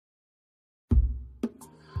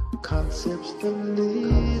Concepts for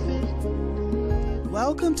living.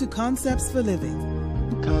 Welcome to Concepts for Living.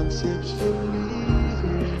 Concepts for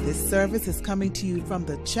living. This service is coming to you from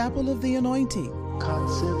the Chapel of the Anointing.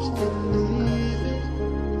 Concepts for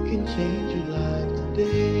living can change your life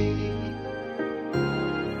today.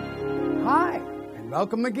 Hi, and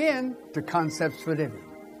welcome again to Concepts for Living.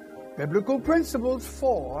 Biblical principles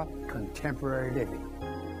for contemporary living.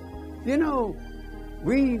 You know,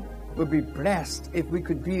 we would be blessed if we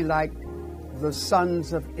could be like the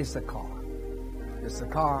sons of Issachar.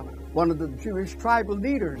 Issachar, one of the Jewish tribal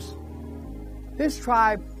leaders. His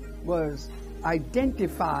tribe was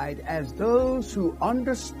identified as those who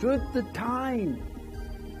understood the time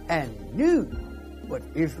and knew what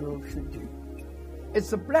Israel should do.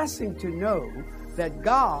 It's a blessing to know that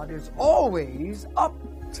God is always up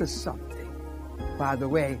to something. By the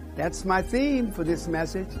way, that's my theme for this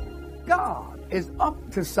message. God is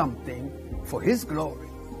up to something for His glory.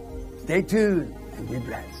 Stay tuned and be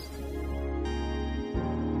blessed.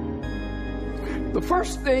 The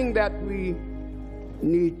first thing that we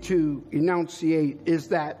need to enunciate is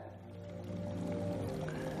that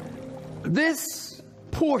this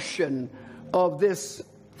portion of this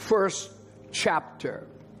first chapter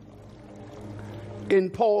in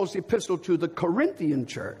Paul's epistle to the Corinthian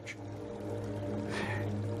church,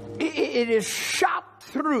 it is shot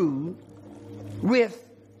through with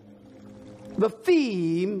the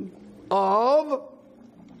theme of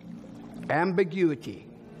ambiguity.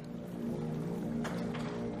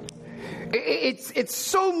 It's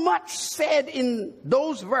so much said in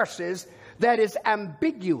those verses that is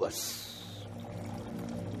ambiguous.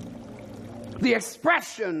 The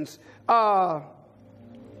expressions are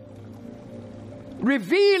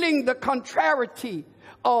revealing the contrariety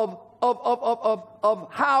of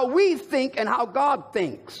how we think and how God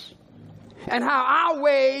thinks, and how our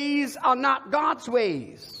ways are not God's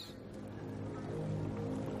ways.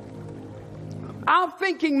 Our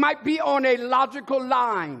thinking might be on a logical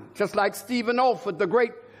line, just like Stephen Olford, the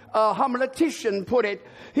great homiletician, put it.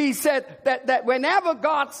 He said that whenever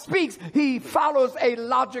God speaks, He follows a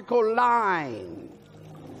logical line.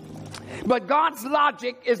 But God's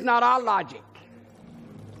logic is not our logic.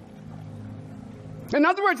 In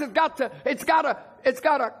other words, it's got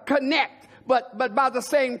to connect, but by the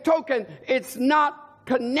same token, it's not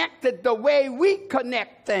connected the way we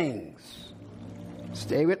connect things.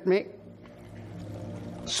 Stay with me.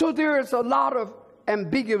 So there is a lot of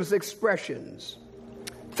ambiguous expressions,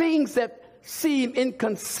 things that seem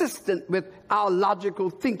inconsistent with our logical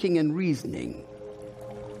thinking and reasoning.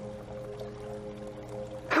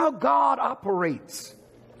 How God operates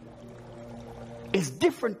is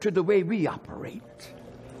different to the way we operate.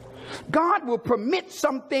 God will permit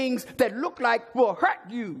some things that look like will hurt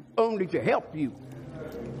you only to help you.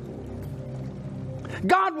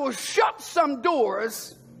 God will shut some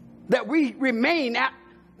doors that we remain at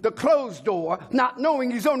the closed door, not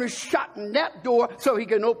knowing He's only shutting that door so He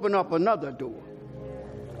can open up another door.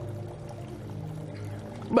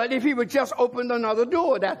 But if He would just open another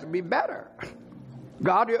door, that would be better.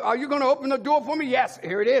 God, are you going to open the door for me? Yes,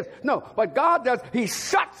 here it is. No, but God does, He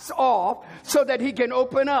shuts off so that He can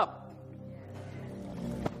open up.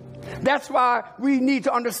 That's why we need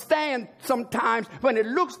to understand sometimes when it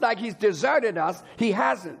looks like He's deserted us, He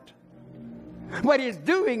hasn't. What He's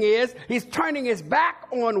doing is He's turning His back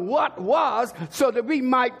on what was so that we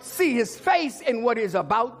might see His face in what He's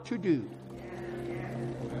about to do.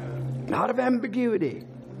 Not of ambiguity.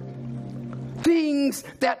 Things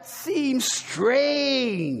that seem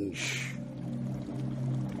strange,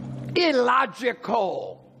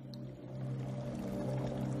 illogical.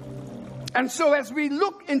 And so as we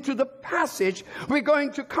look into the passage, we're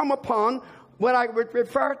going to come upon what I would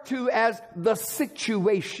refer to as the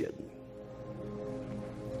situation.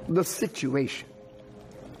 The situation.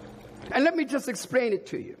 And let me just explain it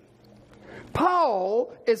to you.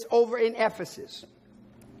 Paul is over in Ephesus.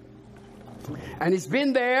 And he's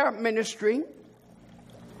been there ministering.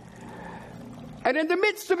 And in the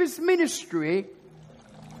midst of his ministry,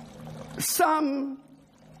 some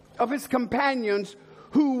of his companions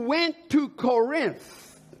who went to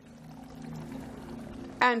Corinth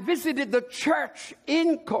and visited the church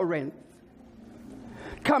in Corinth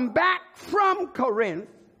come back from Corinth,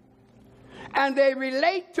 and they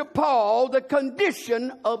relate to Paul the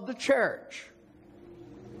condition of the church.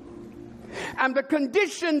 And the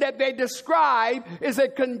condition that they describe is a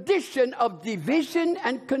condition of division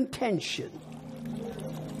and contention.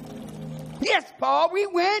 Yes, Paul, we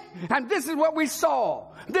went, and this is what we saw.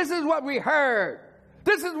 This is what we heard.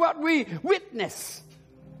 This is what we witnessed.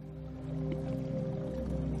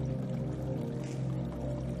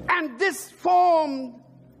 And this formed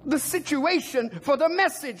the situation for the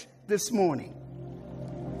message this morning.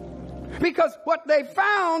 Because what they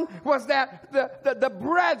found was that the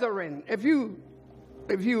brethren, if you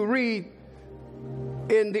read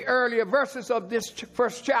in the earlier verses of this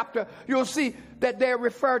first chapter, you'll see that they're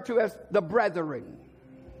referred to as the brethren,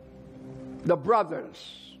 the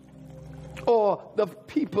brothers, or the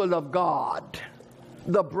people of God,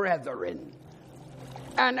 the brethren.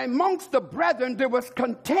 And amongst the brethren, there was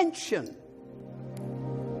contention.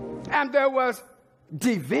 And there was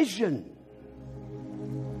division.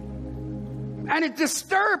 And it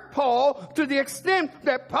disturbed Paul to the extent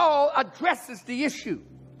that Paul addresses the issue.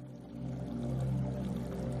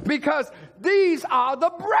 Because these are the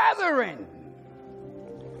brethren.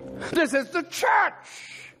 This is the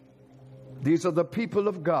church. These are the people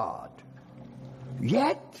of God.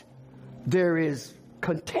 Yet there is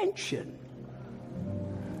contention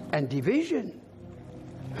and division.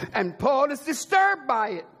 And Paul is disturbed by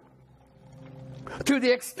it, to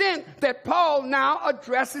the extent that Paul now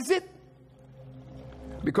addresses it.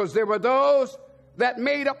 Because there were those that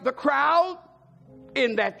made up the crowd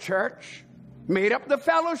in that church, made up the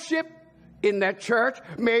fellowship in that church,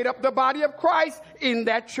 made up the body of Christ in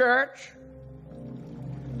that church.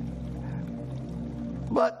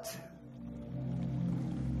 But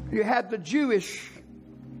you had the Jewish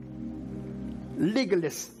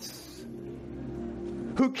legalists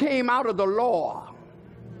who came out of the law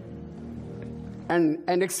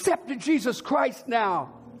and accepted Jesus Christ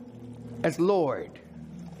now as Lord.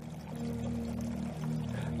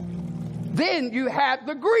 Then you had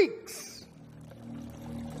the Greeks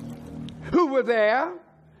who were there,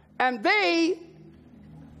 and they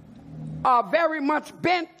are very much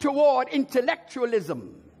bent toward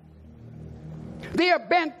intellectualism. They are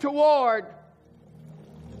bent toward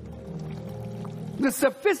the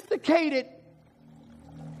sophisticated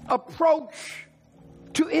approach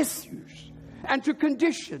to issues and to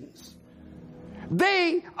conditions.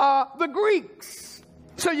 They are the Greeks.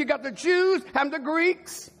 So you got the Jews and the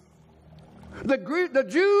Greeks. The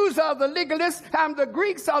Jews are the legalists and the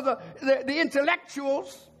Greeks are the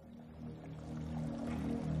intellectuals.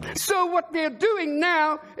 So what they're doing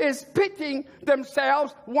now is pitting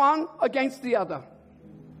themselves one against the other.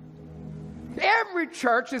 Every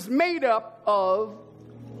church is made up of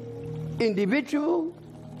individual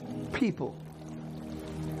people.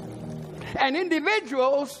 And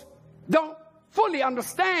individuals don't fully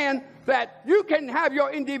understand that you can have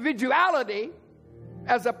your individuality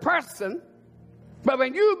as a person, but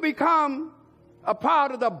when you become a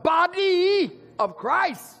part of the body of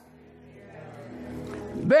Christ,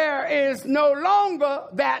 there is no longer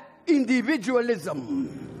that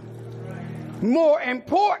individualism more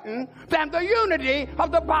important than the unity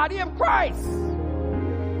of the body of Christ.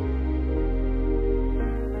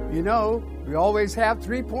 You know, we always have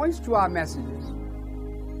 3 points to our messages.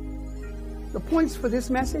 The points for this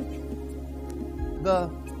message: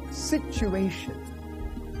 the situation,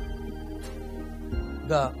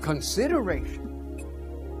 the consideration,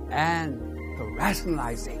 and the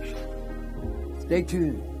rationalization. Stay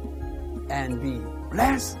tuned and be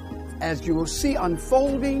blessed as you will see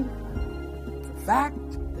unfolding the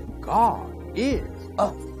fact that God is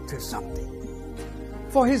up to something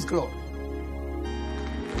for His glory.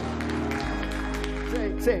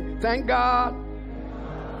 Say, thank God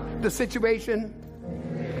the situation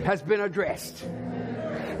has been addressed.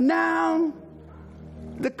 Now,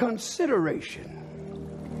 the consideration.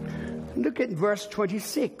 Look at verse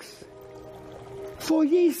 26. For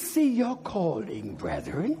ye see your calling,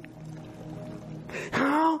 brethren,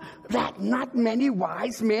 how that not many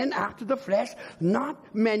wise men after the flesh, not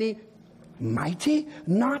many mighty,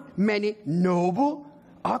 not many noble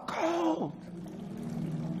are called.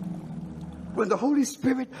 When the Holy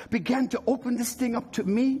Spirit began to open this thing up to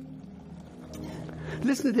me,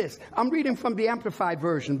 listen to this. I'm reading from the Amplified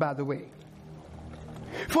Version, by the way.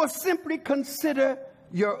 For simply consider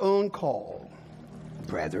your own call,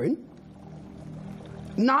 brethren.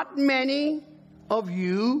 Not many of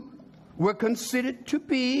you were considered to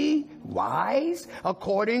be wise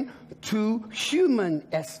according to human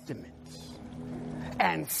estimates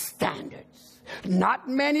and standards. Not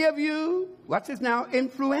many of you, what's this now,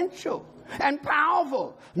 influential and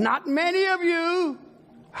powerful. Not many of you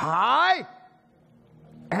high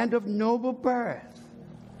and of noble birth.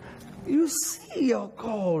 You see your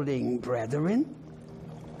calling, brethren.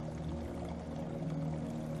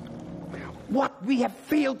 What we have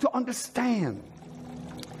failed to understand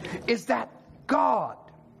is that God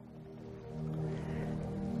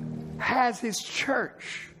has His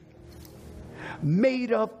church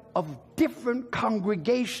made up of different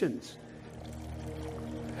congregations.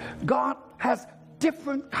 God has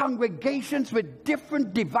different congregations with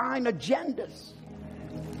different divine agendas.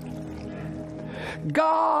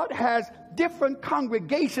 God has different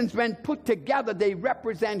congregations. When put together, they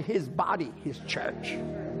represent his body, his church.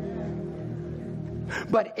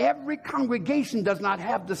 But every congregation does not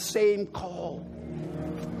have the same call,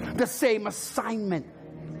 the same assignment.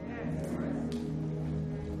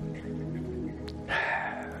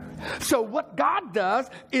 So what God does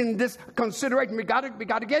in this consideration, we got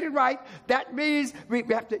to get it right. That means we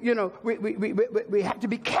have to, we have to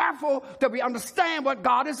be careful that we understand what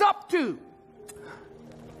God is up to.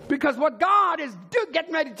 Because what God is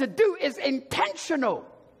getting ready to do is intentional.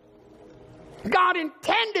 God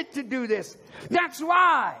intended to do this. That's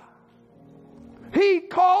why he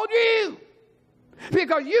called you.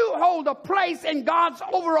 Because you hold a place in God's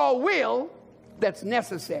overall will that's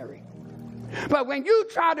necessary. But when you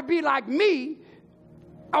try to be like me,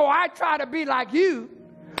 or I try to be like you,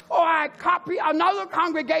 or I copy another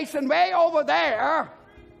congregation way over there,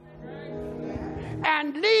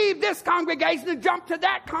 and leave this congregation and jump to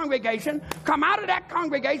that congregation, come out of that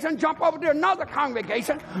congregation, jump over to another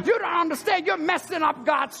congregation, you don't understand. You're messing up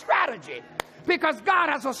God's strategy. Because God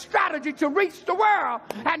has a strategy to reach the world,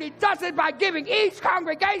 and he does it by giving each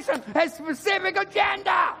congregation a specific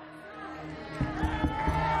agenda.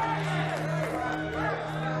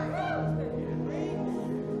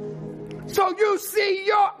 So you see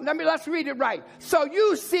let's read it right. So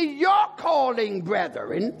you see your calling,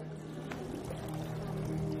 brethren.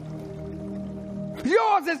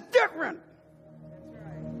 Yours is different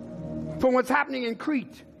from what's happening in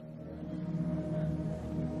Crete.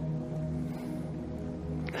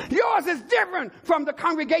 Yours is different from the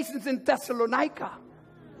congregations in Thessalonica.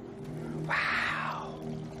 Wow.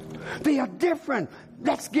 They are different.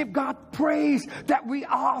 Let's give God praise that we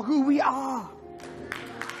are who we are.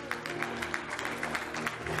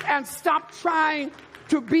 And stop trying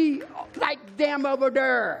to be like them over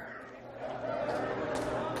there.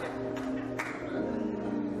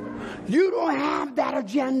 You don't have that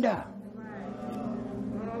agenda.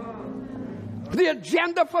 The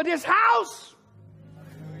agenda for this house.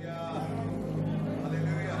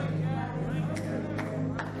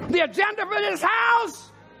 The agenda for this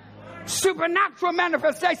house. Supernatural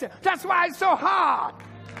manifestation. That's why it's so hard.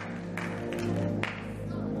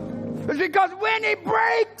 It's because when he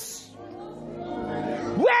breaks,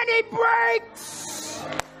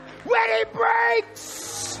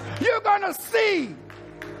 you're going to see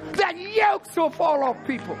that yokes will fall off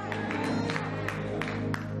people.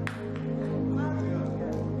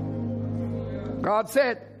 God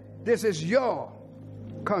said, this is your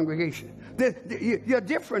congregation. You're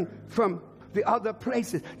different from the other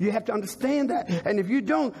places. You have to understand that. And if you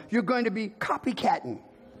don't, you're going to be copycatting.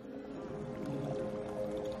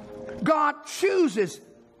 God chooses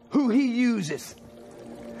who he uses.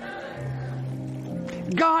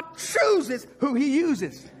 God chooses who he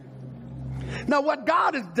uses. Now, what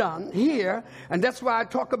God has done here, and that's why I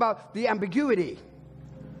talk about the ambiguity.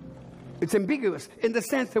 It's ambiguous in the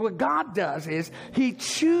sense that what God does is he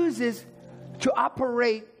chooses to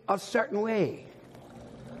operate a certain way.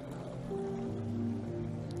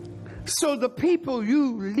 So the people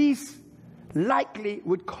you least likely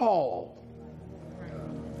would call,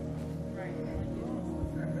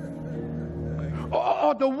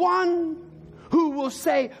 or the one who will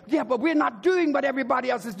say, yeah, but we're not doing what everybody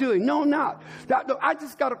else is doing. No, not. I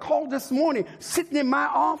just got a call this morning sitting in my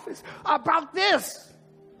office about this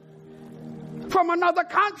from another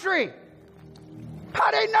country.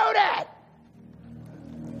 How they know that?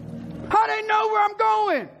 How they know where I'm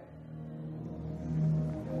going?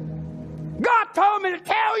 God told me to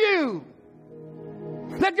tell you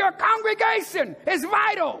that your congregation is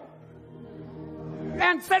vital,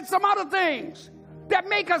 and said some other things that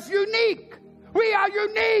make us unique. We are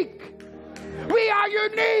unique. We are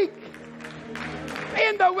unique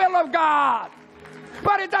in the will of God.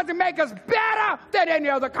 But it doesn't make us better than any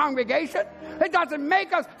other congregation. It doesn't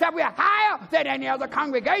make us that we're higher than any other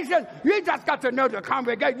congregation. You just got to know the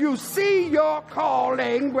congregation. You see your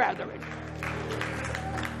calling, brethren.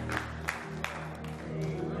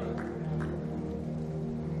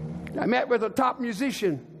 I met with a top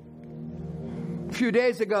musician a few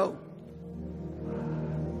days ago.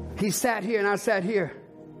 He sat here and I sat here.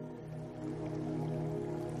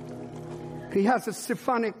 He has a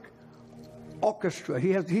symphonic orchestra.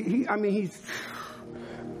 He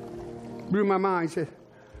blew my mind. He said,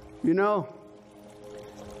 you know,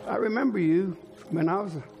 I remember you when I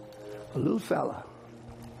was a little fella.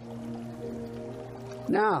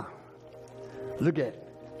 Now, look at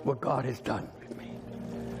what God has done with me.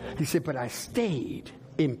 He said, but I stayed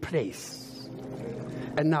in place.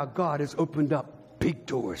 And now God has opened up big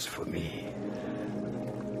doors for me.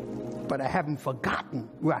 But I haven't forgotten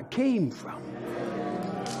where I came from.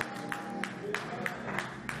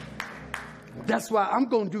 That's why I'm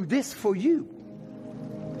going to do this for you.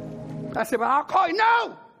 I said, well, I'll call you.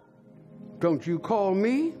 No! Don't you call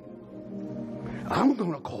me. I'm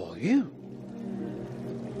going to call you.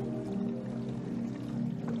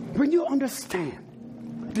 When you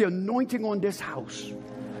understand the anointing on this house,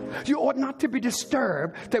 you ought not to be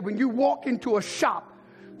disturbed that when you walk into a shop,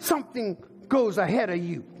 something goes ahead of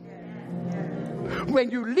you.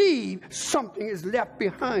 When you leave, something is left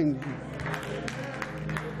behind you.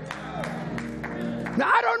 Now,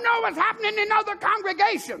 I don't know what's happening in other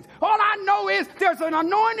congregations. All I know is there's an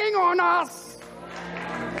anointing on us.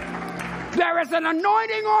 There is an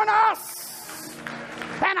anointing on us.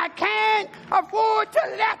 And I can't afford to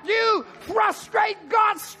let you frustrate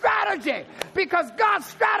God's strategy. Because God's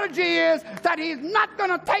strategy is that He's not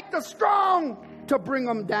going to take the strong to bring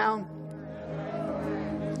them down.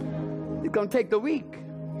 He's going to take the weak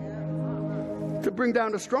to bring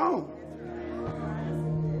down the strong.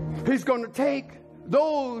 He's going to take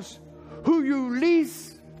those who you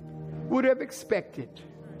least would have expected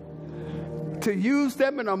to use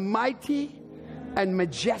them in a mighty and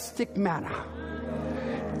majestic manner.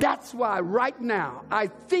 That's why right now I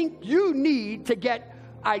think you need to get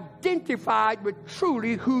identified with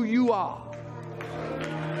truly who you are.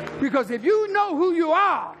 Because if you know who you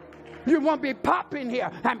are, you won't be popping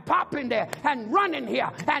here and popping there and running here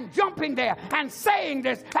and jumping there and saying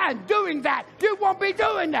this and doing that. You won't be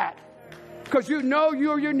doing that because you know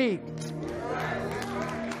you're unique.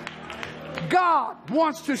 God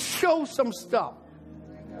wants to show some stuff.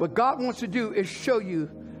 What God wants to do is show you.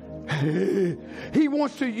 He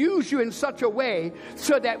wants to use you in such a way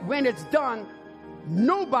so that when it's done,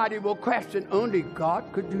 nobody will question. Only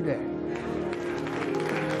God could do that.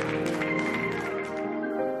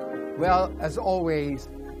 Well, as always,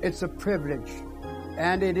 it's a privilege,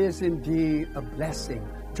 and it is indeed a blessing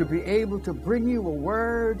to be able to bring you a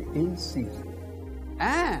word in season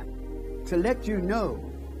and to let you know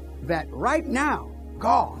that right now,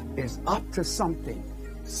 God is up to something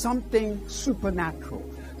supernatural,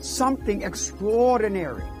 something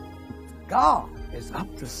extraordinary. God is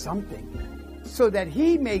up to something so that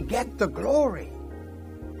He may get the glory.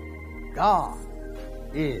 God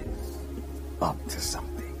is up to something.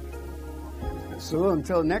 So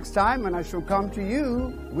until next time, when I shall come to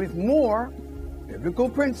you with more biblical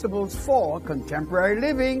principles for contemporary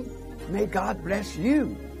living, may God bless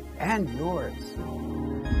you and yours.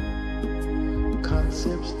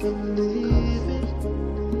 Concepts of living.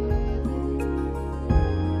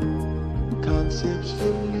 Concepts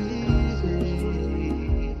of living.